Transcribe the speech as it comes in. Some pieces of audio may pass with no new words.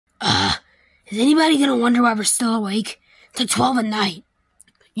Is anybody gonna wonder why we're still awake? It's like 12 at night.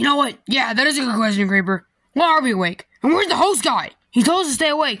 You know what? Yeah, that is a good question, Creeper. Why are we awake? And where's the host guy? He told us to stay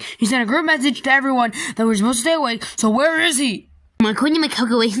awake. He sent a group message to everyone that we're supposed to stay awake, so where is he? According to my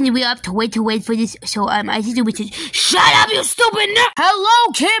calculations, we have to wait for this, so I think we should— Shut up, you stupid nerd!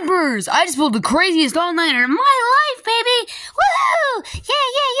 Hello, campers! I just pulled the craziest all-nighter in my life, baby! Woohoo! Yay,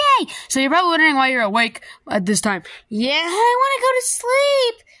 yay, yay! So you're probably wondering why you're awake at this time. Yeah, I want to go to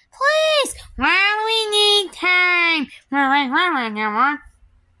sleep! Please! Well, we need time!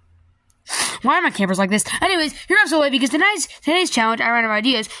 Why are my campers like this? Anyways, you're up so late because today's challenge, I ran out of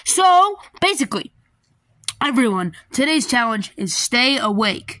ideas. So, basically, everyone, today's challenge is stay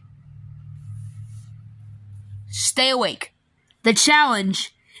awake. Stay awake. The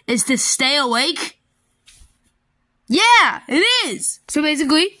challenge is to stay awake. Yeah, it is. So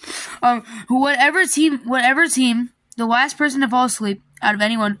basically, whatever team, the last person to fall asleep out of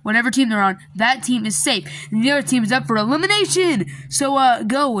anyone, whatever team they're on, that team is safe. And the other team is up for elimination. So,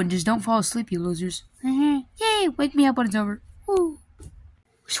 go and just don't fall asleep, you losers. Yay, wake me up when it's over. Woo.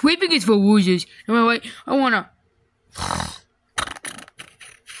 Sleeping is for losers. Wait, I wanna.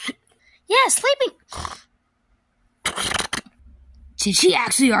 Yeah, sleeping. Did she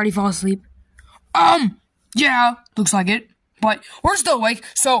actually already fall asleep? Yeah, looks like it. But we're still awake,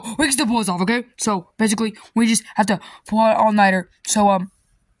 so we can still pull this off, okay? So, basically, we just have to pull out all-nighter. So, are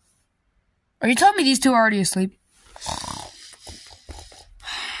you telling me these two are already asleep?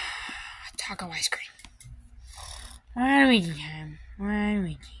 Taco ice cream. Why do we do?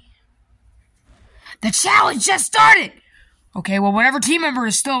 The challenge just started! Okay, well, whatever team member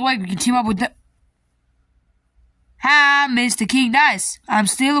is still awake, we can team up with the... Hi, Mr. King Dice. I'm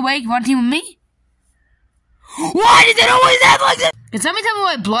still awake. You want to team with me? Why does it always act like this? Can somebody tell me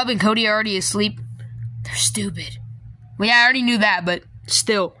why Blub and Cody are already asleep? They're stupid. Well, yeah, I already knew that, but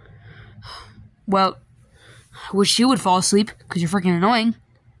still. Well, I wish you would fall asleep, because you're freaking annoying.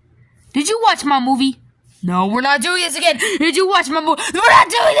 Did you watch my movie? No, we're not doing this again. Did you watch my movie? We're not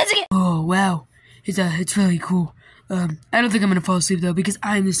doing this again. Oh, wow. It's really cool. I don't think I'm going to fall asleep, though, because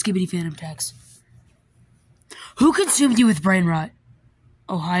I'm the Skibbity Phantom Tax. Who consumed you with brain rot?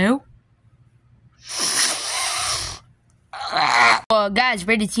 Ohio? Guys,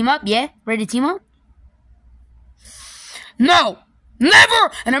 ready to team up? Yeah? Ready to team up? No!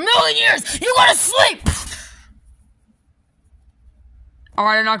 Never in a million years! You go to sleep!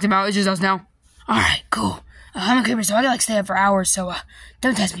 Alright, I knocked him out. It's just us now. Alright, cool. I'm a creeper, so I can stay up for hours, so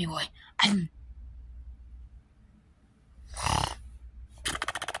don't test me, boy.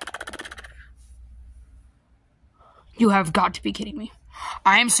 You have got to be kidding me.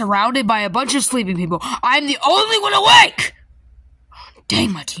 I am surrounded by a bunch of sleeping people. I'm the only one awake!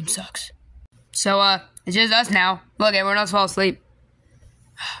 Dang, my team sucks. So, it's just us now. Look, everyone else fall asleep.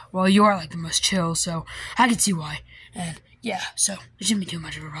 Well, you are, like, the most chill, so I can see why. And, yeah, so it shouldn't be too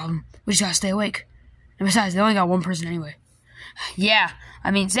much of a problem. We just gotta stay awake. And besides, they only got one person anyway. Yeah,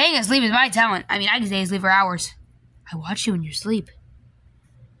 I mean, staying asleep is my talent. I mean, I can stay asleep for hours. I watch you in your sleep.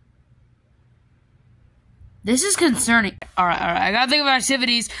 This is concerning. Alright, I gotta think of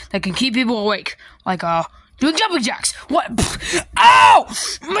activities that can keep people awake. Like, doing jumping jacks. What? Ow!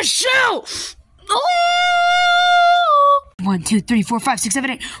 Michelle! Oh! 1, 2, 3, 4, 5, 6, 7,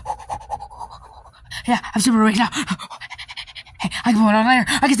 8. Yeah, I'm super awake now. Hey, I can put it on later.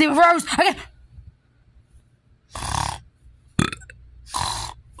 I can stay for hours. I can...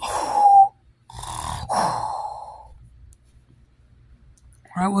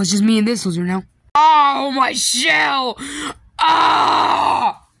 Alright, well, it's just me and this loser now. Oh, my shell!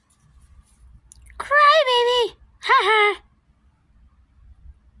 Ah! Cry, baby! Ha ha!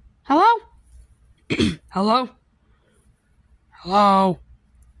 Hello? Hello? Hello?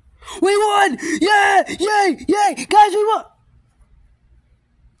 We won! Yeah! Yay! Yay! Guys, we won!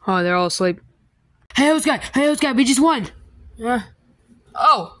 Oh, they're all asleep. Hey, host guy, we just won!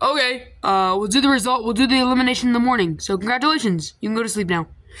 Oh, okay. We'll do the result. We'll do the elimination in the morning. So, congratulations. You can go to sleep now.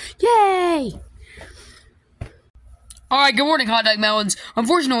 Yay! Alright, good morning, hot dog melons.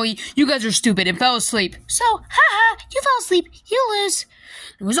 Unfortunately, you guys are stupid and fell asleep. So, haha, you fell asleep. You lose.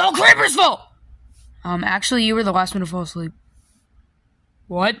 It was all Creeper's fault! Actually, you were the last one to fall asleep.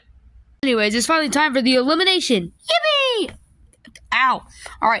 What? Anyways, it's finally time for the elimination. Yippee! Ow.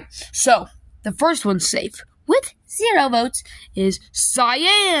 Alright, so, the first one's safe. With 0 votes is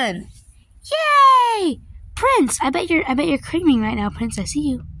Cyan. Yay! Prince, I bet you're creaming right now, Prince. I see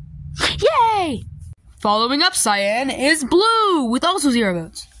you. Yay! Following up Cyan is Blue with also 0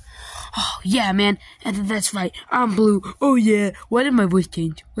 votes. Oh, yeah, man. That's right. I'm Blue. Oh, yeah. Why did my voice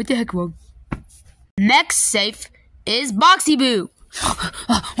change? What the heck wrong? Next safe is Boxy Boo.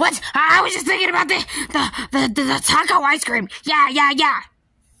 What? I was just thinking about the taco ice cream. Yeah.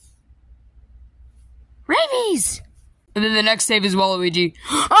 Rabies. And then the next save is Waluigi.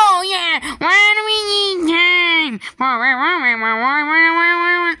 Oh yeah, Waluigi time.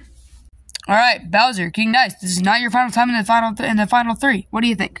 All right, Bowser, King Dice. This is not your final time in the final three. What do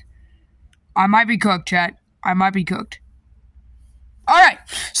you think? I might be cooked, chat. I might be cooked. All right.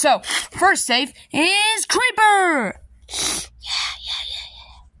 So first save is Creeper. Yeah.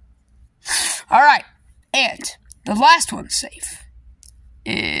 All right, and the last one safe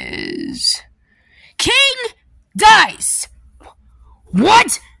is King Dice.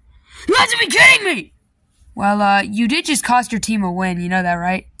 What? You have to be kidding me! Well, you did just cost your team a win. You know that,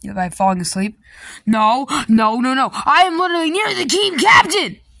 right? By falling asleep. No. I am literally near the team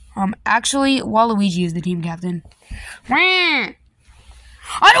captain. Actually, Waluigi is the team captain. I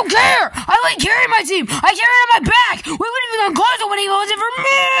don't care. I like carrying my team. I carry it on my back. We wouldn't even gone close to winning if it wasn't for me.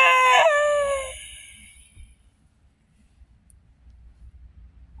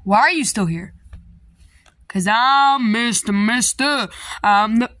 Why are you still here? 'Cause I'm Mr.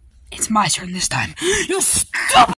 It's my turn this time. You stupid!